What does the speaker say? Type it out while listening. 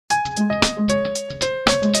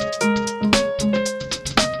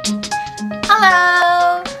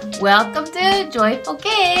Welcome to Joyful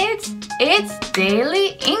Kids. It's daily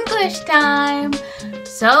English time.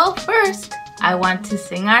 So first, I want to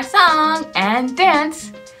sing our song and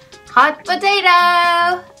dance. Hot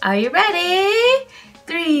potato. Are you ready?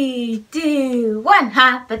 3, 2, 1.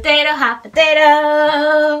 Hot potato, hot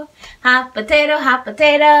potato. Hot potato, hot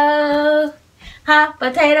potato. Hot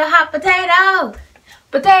potato, hot potato.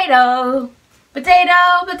 Potato.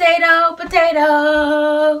 Potato, potato,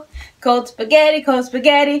 potato. Cold spaghetti, cold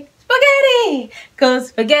spaghetti, spaghetti. Cold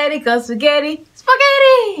spaghetti, cold spaghetti,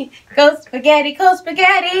 spaghetti. Cold spaghetti, cold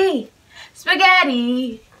spaghetti,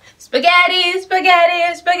 spaghetti. Spaghetti,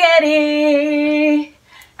 spaghetti, spaghetti.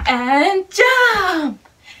 And jump,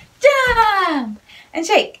 jump. And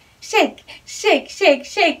shake, shake, shake, shake,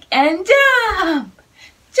 shake. And jump,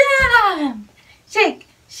 jump. Shake,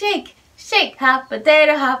 shake, shake. Hot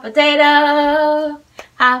potato, hot potato.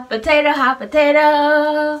 Hot potato, hot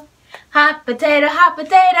potato. Hot potato, hot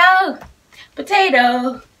potato.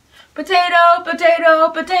 Potato, potato, potato,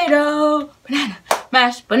 potato. Banana,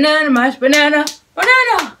 mashed banana, mashed banana,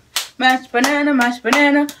 banana. Mashed banana, mashed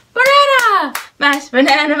banana, banana. Mashed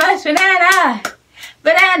banana, mashed banana.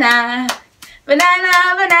 Banana,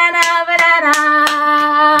 banana, banana,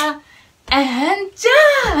 banana. And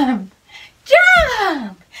jump,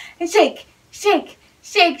 jump. And shake, shake,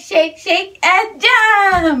 shake, shake, shake. And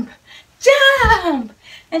jump, jump.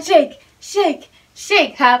 And shake, shake,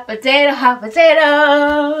 shake. Hot potato, hot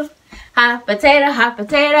potato. Hot potato, hot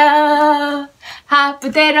potato. Hot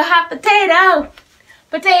potato, hot potato.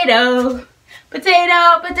 Potato,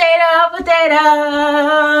 potato, potato,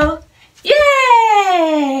 potato.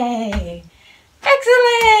 Yay!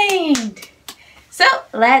 Excellent! So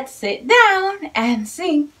let's sit down and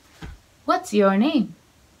sing. What's your name?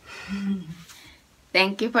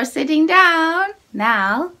 Thank you for sitting down.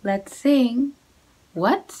 Now let's sing.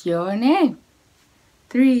 What's your name?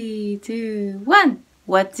 3, 2, 1.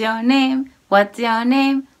 What's your name? What's your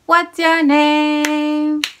name? What's your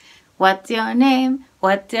name? What's your name?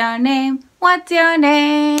 What's your name? What's your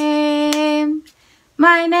name?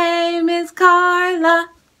 My name is Carla.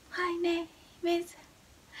 My name is.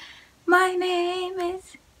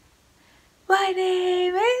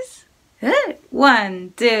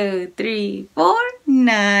 1, 2, 3, 4.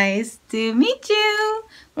 Nice to meet you.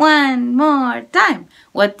 One more time.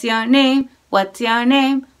 What's your name? What's your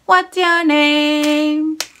name? What's your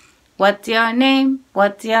name? What's your name?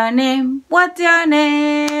 What's your name? What's your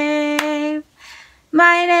name?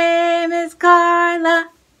 My name is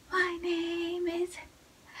Carla. My name is.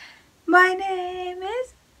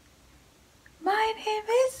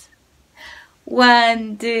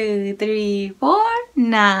 1, 2, 3, 4.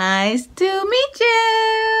 Nice to meet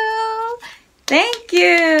you. Thank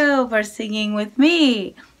you for singing with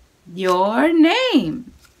me. Your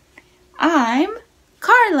name. I'm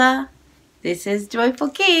Carla. This is Joyful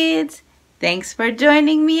Kids. Thanks for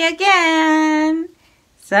joining me again.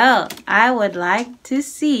 So, I would like to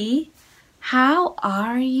see, how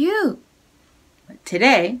are you?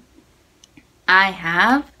 Today, I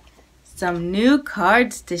have some new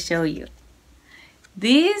cards to show you.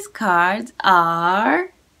 These cards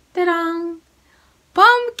are, ta-da,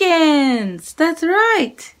 pumpkins. That's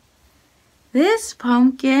right. This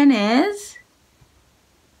pumpkin is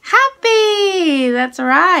happy. That's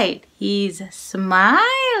right. He's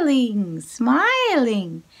smiling,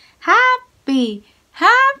 smiling. Happy,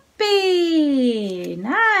 happy.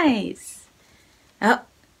 Nice. Oh,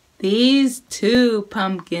 these two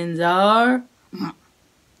pumpkins are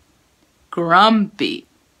grumpy,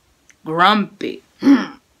 grumpy,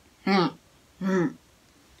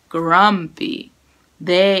 grumpy.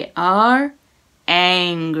 They are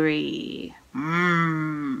angry.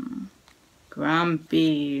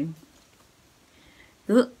 Grumpy.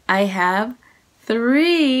 Ooh, I have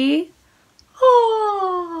 3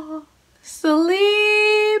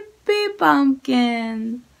 sleepy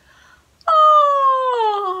pumpkins.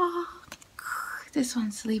 Oh, this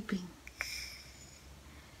one's sleeping.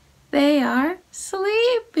 They are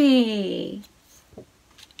sleepy.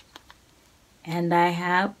 And I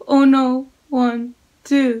have, oh no, 1,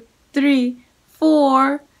 2, 3,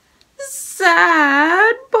 4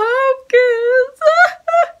 sad pumpkins.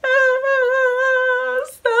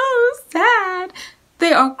 So sad.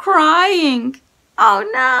 They are crying. Oh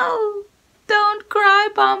no, don't cry,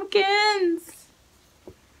 pumpkins.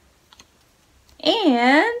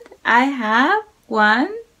 And I have 1,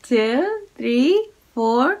 2, 3,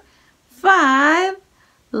 4, 5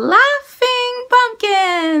 laughing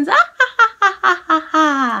pumpkins.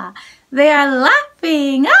 They are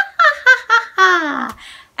laughing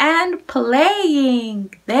and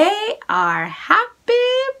playing. They are happy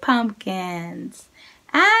pumpkins.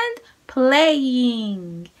 and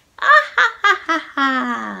playing. Ah ha ha ha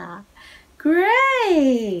ha!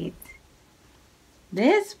 Great!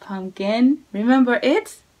 This pumpkin, remember,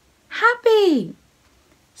 it's happy.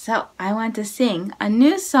 So I want to sing a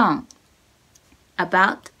new song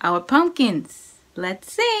about our pumpkins.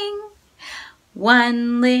 Let's sing.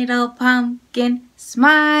 One little pumpkin,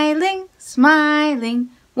 smiling, smiling.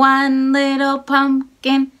 One little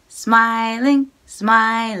pumpkin, smiling,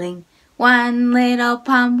 smiling. One little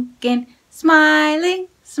pumpkin, smiling,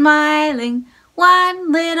 smiling.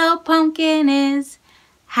 One little pumpkin is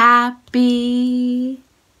happy.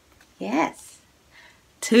 Yes.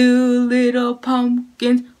 Two little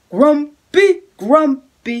pumpkins, grumpy,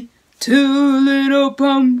 grumpy. Two little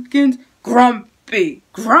pumpkins, grumpy,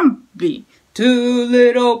 grumpy. Two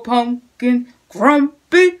little pumpkins,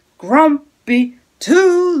 grumpy, grumpy.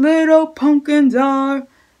 Two little pumpkins are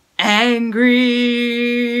angry.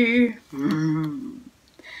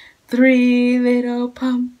 Three little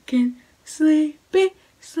pumpkins, sleepy,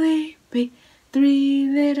 sleepy. Three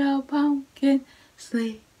little pumpkins,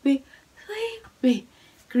 sleepy, sleepy.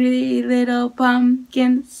 Three little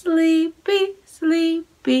pumpkins, sleepy,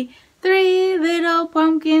 sleepy. Three little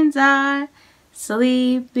pumpkins are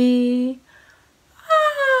sleepy.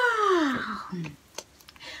 Ah.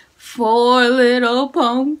 Four little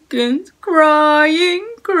pumpkins,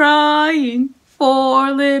 crying, crying.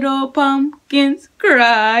 Four little pumpkins,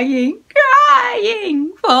 crying,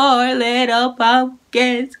 crying. Four little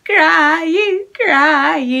pumpkins, crying,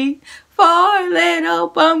 crying. Four little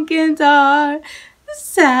pumpkins are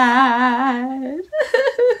sad.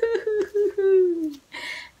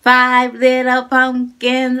 Five little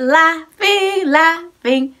pumpkins, laughing,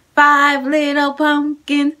 laughing. Five little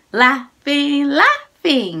pumpkins, laughing,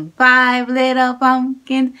 laughing. Five little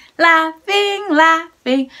pumpkins, laughing,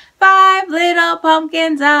 laughing. Five little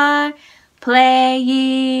pumpkins are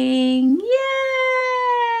playing.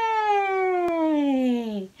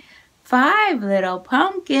 Yay! Five little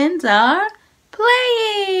pumpkins are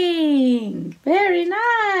playing. Very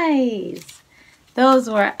nice. Those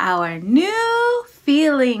were our new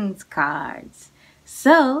feelings cards.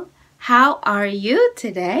 So, how are you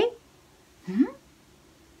today?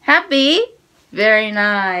 Happy? Very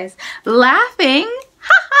nice. Laughing?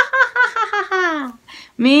 Ha ha ha ha ha ha.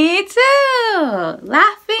 Me too.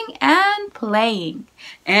 Laughing and playing.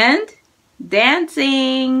 And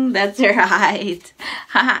dancing. That's right.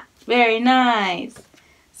 Very nice.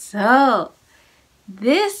 So,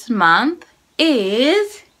 this month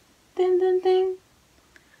is ding, ding, ding,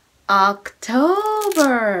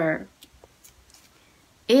 October.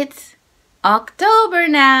 It's October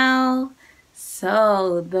now.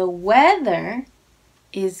 So the weather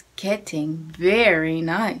is getting very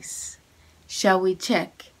nice. Shall we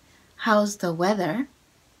check? How's the weather?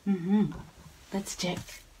 Let's check.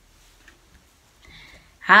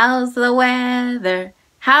 How's the weather?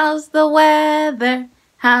 How's the weather?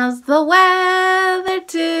 How's the weather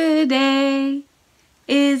today?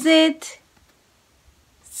 Is it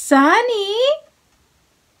sunny?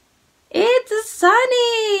 It's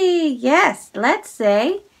sunny. Yes, let's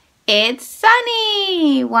say it's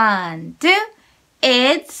sunny. 1, 2.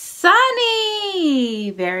 It's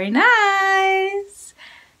sunny. Very nice.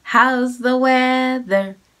 How's the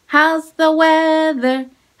weather? How's the weather?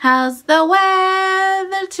 How's the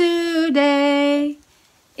weather today?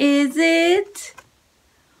 Is it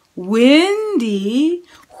windy?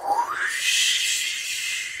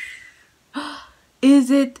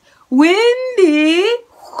 Is it windy?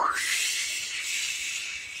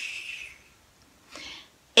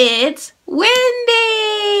 It's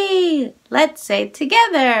windy. Let's say it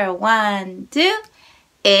together. 1, 2.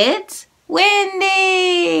 It's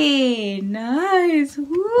windy. Nice.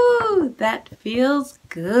 Woo, that feels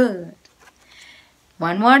good.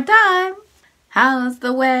 One more time. How's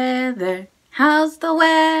the weather? How's the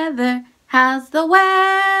weather? How's the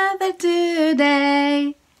weather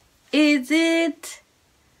today? Is it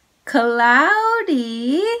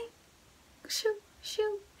cloudy? Shoo,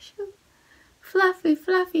 shoo, shoo. Fluffy,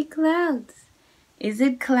 fluffy clouds. Is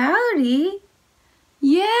it cloudy?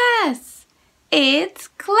 Yes, it's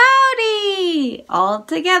cloudy. All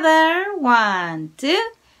together. 1,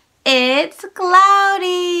 2. It's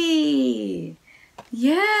cloudy.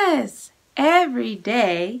 Yes, every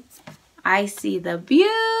day I see the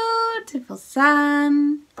beautiful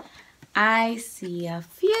sun. I see a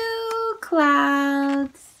few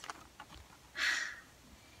clouds.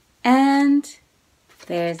 And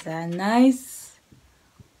there's a nice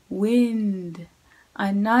wind,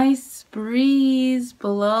 a nice breeze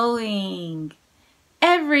blowing.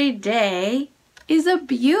 Every day is a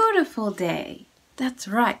beautiful day. That's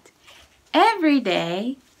right. Every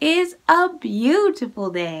day is a beautiful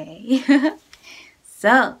day.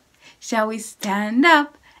 So, shall we stand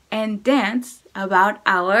up and dance about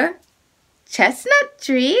our chestnut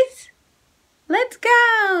trees? Let's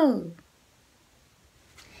go!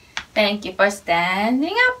 Thank you for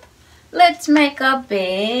standing up. Let's make a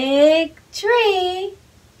big tree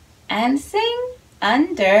and sing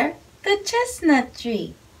under the chestnut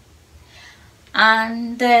tree.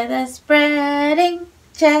 Under the spreading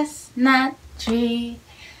chestnut tree,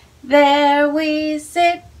 there we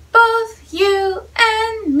sit, both you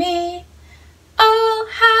and me. Oh,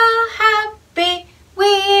 how happy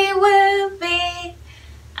we will be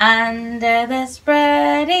under the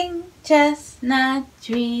spreading chestnut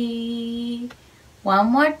tree. One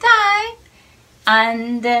more time.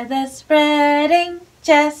 Under the spreading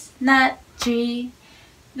chestnut tree,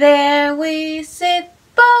 there we sit,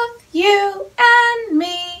 both you and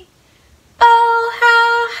me. Oh,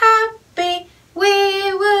 how happy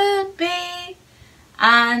we would be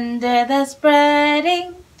under the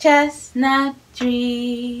spreading chestnut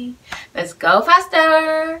tree. Let's go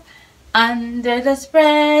faster. Under the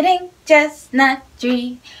spreading chestnut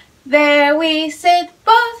tree, there we sit,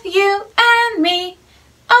 both you and me.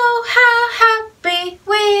 Oh, how happy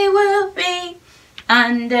we will be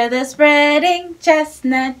under the spreading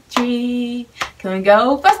chestnut tree. Can we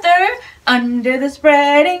go faster? Under the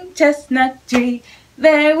spreading chestnut tree,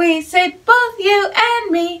 there we sit, both you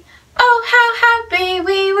and me. Oh, how happy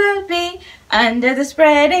we will be under the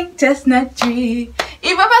spreading chestnut tree.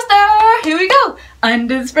 Even faster! Here we go!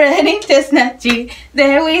 Under the spreading chestnut tree,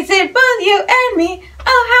 there we sit, both you and me.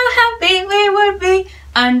 Oh, how happy we would be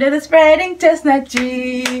under the spreading chestnut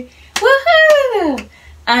tree. Woohoo!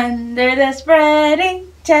 Under the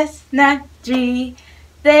spreading chestnut tree,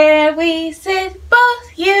 there we sit,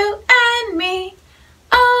 both you and me.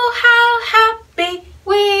 Oh, how happy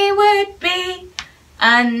we would be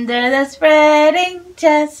under the spreading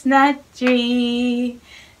chestnut tree.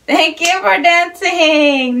 Thank you for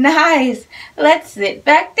dancing. Nice. Let's sit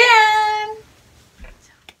back down.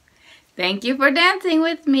 Thank you for dancing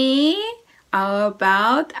with me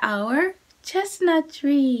about our chestnut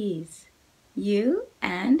trees. You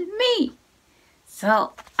and me.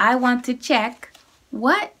 So, I want to check,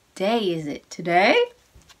 what day is it today?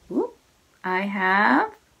 Ooh, I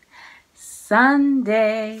have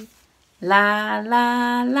Sunday. La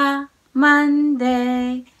la la.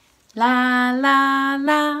 Monday. La la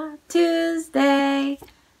la. Tuesday.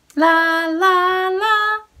 La la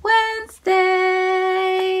la. Wednesday.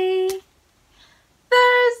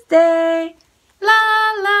 Thursday.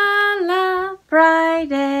 La la la.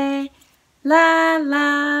 Friday. La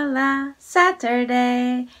la la.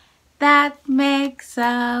 Saturday. That makes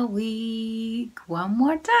a week. One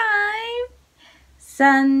more time.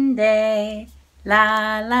 Sunday.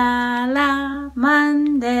 La la la.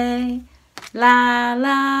 Monday. La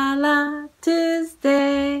la la.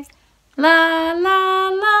 Tuesday. La la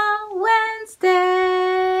la. Wednesday.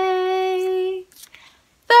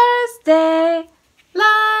 Thursday.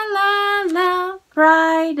 La la la.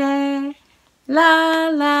 Friday. La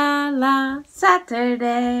la la.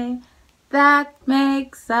 Saturday. That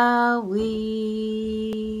makes a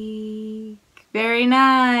week. Very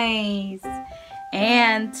nice.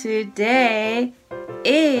 And today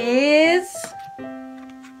is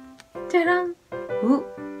ta-da! Ooh,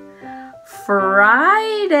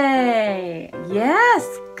 Friday.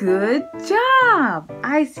 Yes, good job.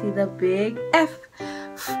 I see the big F.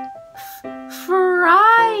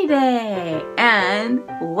 Friday. And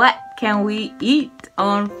what can we eat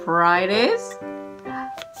on Fridays?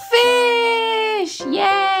 Fish!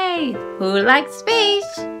 Yay! Who likes fish?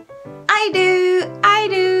 I do! I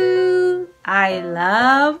do! I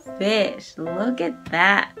love fish. Look at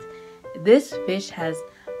that. This fish has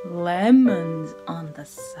lemons on the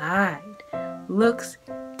side. Looks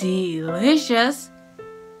delicious.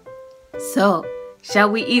 So, shall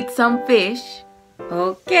we eat some fish?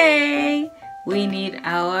 Okay. We need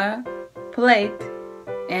our plate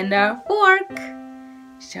and our fork.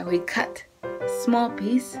 Shall we cut a small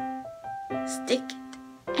piece, stick it,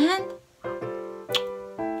 and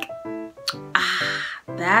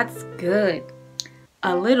that's good.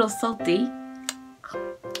 A little salty,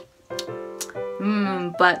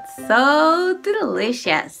 but so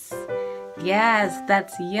delicious. Yes,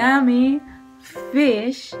 that's yummy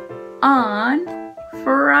fish on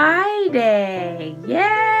Friday.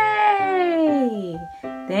 Yay!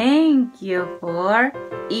 Thank you for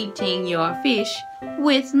eating your fish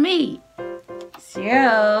with me.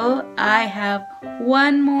 So, I have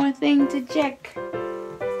one more thing to check.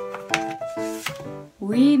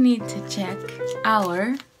 We need to check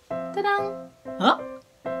our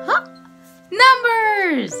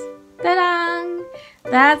numbers! Ta-da!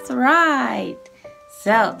 That's right.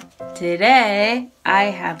 So, today I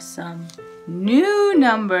have some new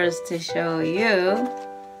numbers to show you.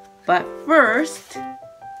 But first,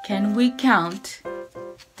 can we count?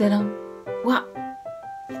 Ta-da! What?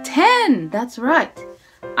 10! That's right.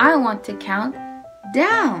 I want to count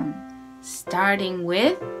down, starting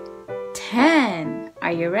with 10.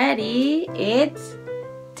 Are you ready? It's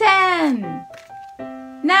 10,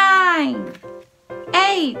 9,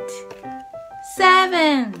 8,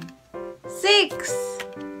 7, 6,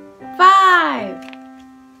 5,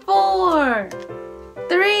 4,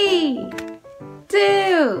 3,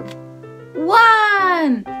 2,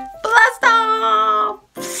 1. Blast off!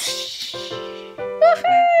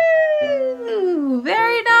 Woohoo!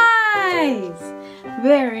 Very nice!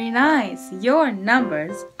 Very nice. Your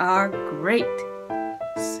numbers are great.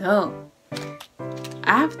 So,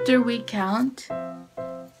 after we count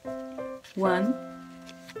 1,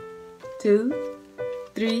 2,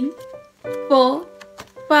 3, 4,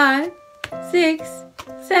 5, 6,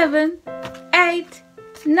 7, 8,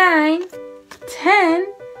 9,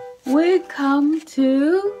 10, we come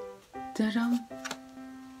to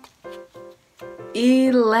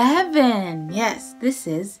 11. Yes, this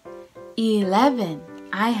is 11.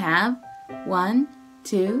 I have 1,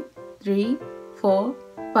 2, 3, 4,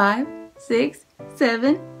 5, 6,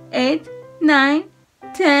 7, 8, 9,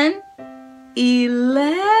 10,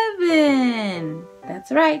 11.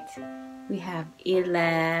 That's right. We have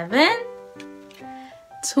 11,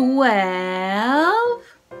 12,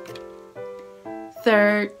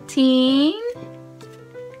 13,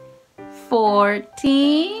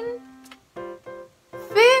 14,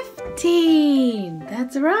 15.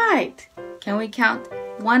 That's right. Can we count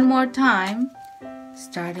one more time?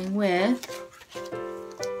 Starting with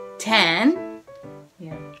 10. We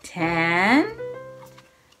have 10,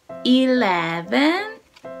 11,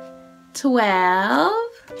 12,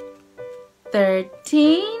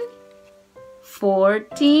 13,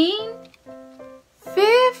 14,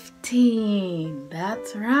 15.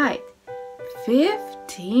 That's right.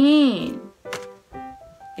 15.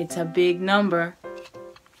 It's a big number.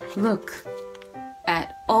 Look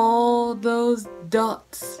at all those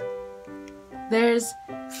dots. There's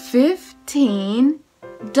 15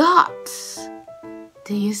 dots.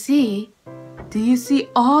 Do you see? Do you see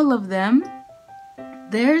all of them?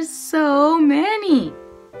 There's so many.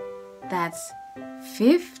 That's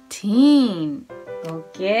 15.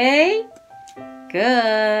 Okay?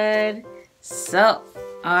 Good. So,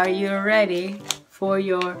 are you ready for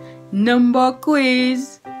your number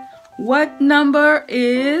quiz? What number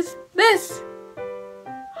is this?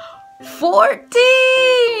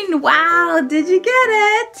 14! Wow, did you get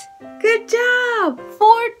it? Good job!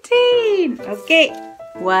 14! Okay,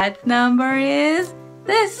 what number is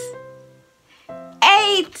this?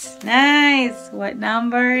 8! Nice! What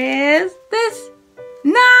number is this?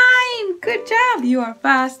 9! Good job! You are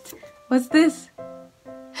fast. What's this?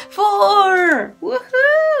 4!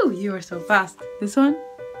 Woohoo! You are so fast. This one?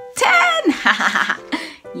 10!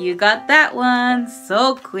 You got that one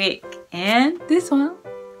so quick. And this one?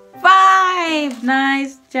 5!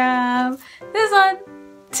 Nice job. This one?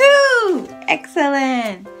 2!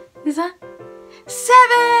 Excellent. This one?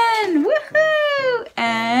 7! Woohoo!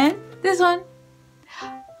 And this one?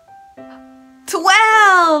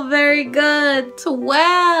 12! Very good.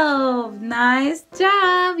 12! Nice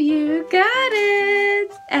job. You got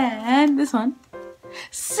it. And this one?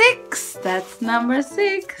 6! That's number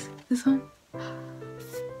 6. This one?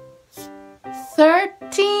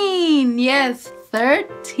 13! Yes,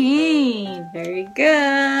 13! Very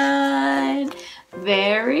good.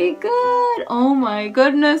 Very good. Oh my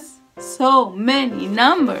goodness. So many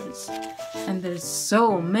numbers. And there's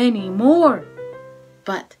so many more.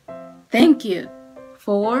 But thank you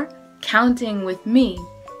for counting with me.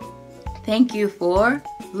 Thank you for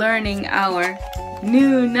learning our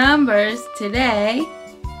new numbers today.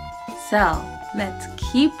 So let's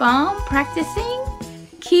keep on practicing.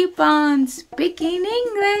 Keep on speaking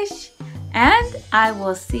English. And I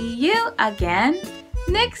will see you again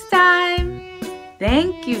next time.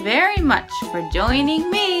 Thank you very much for joining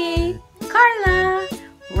me, Carla,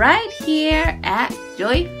 right here at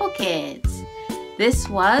Joyful Kids. This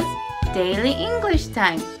was Daily English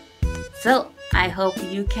Time. So I hope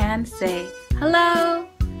you can say hello.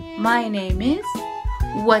 My name is.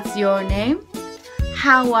 What's your name?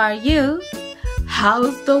 How are you?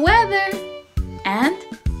 How's the weather? And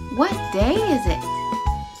what day is it?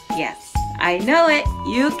 Yes, I know it.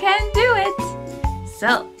 You can do it.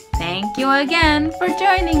 So, thank you again for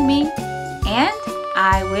joining me. And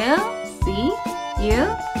I will see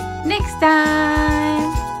you next time.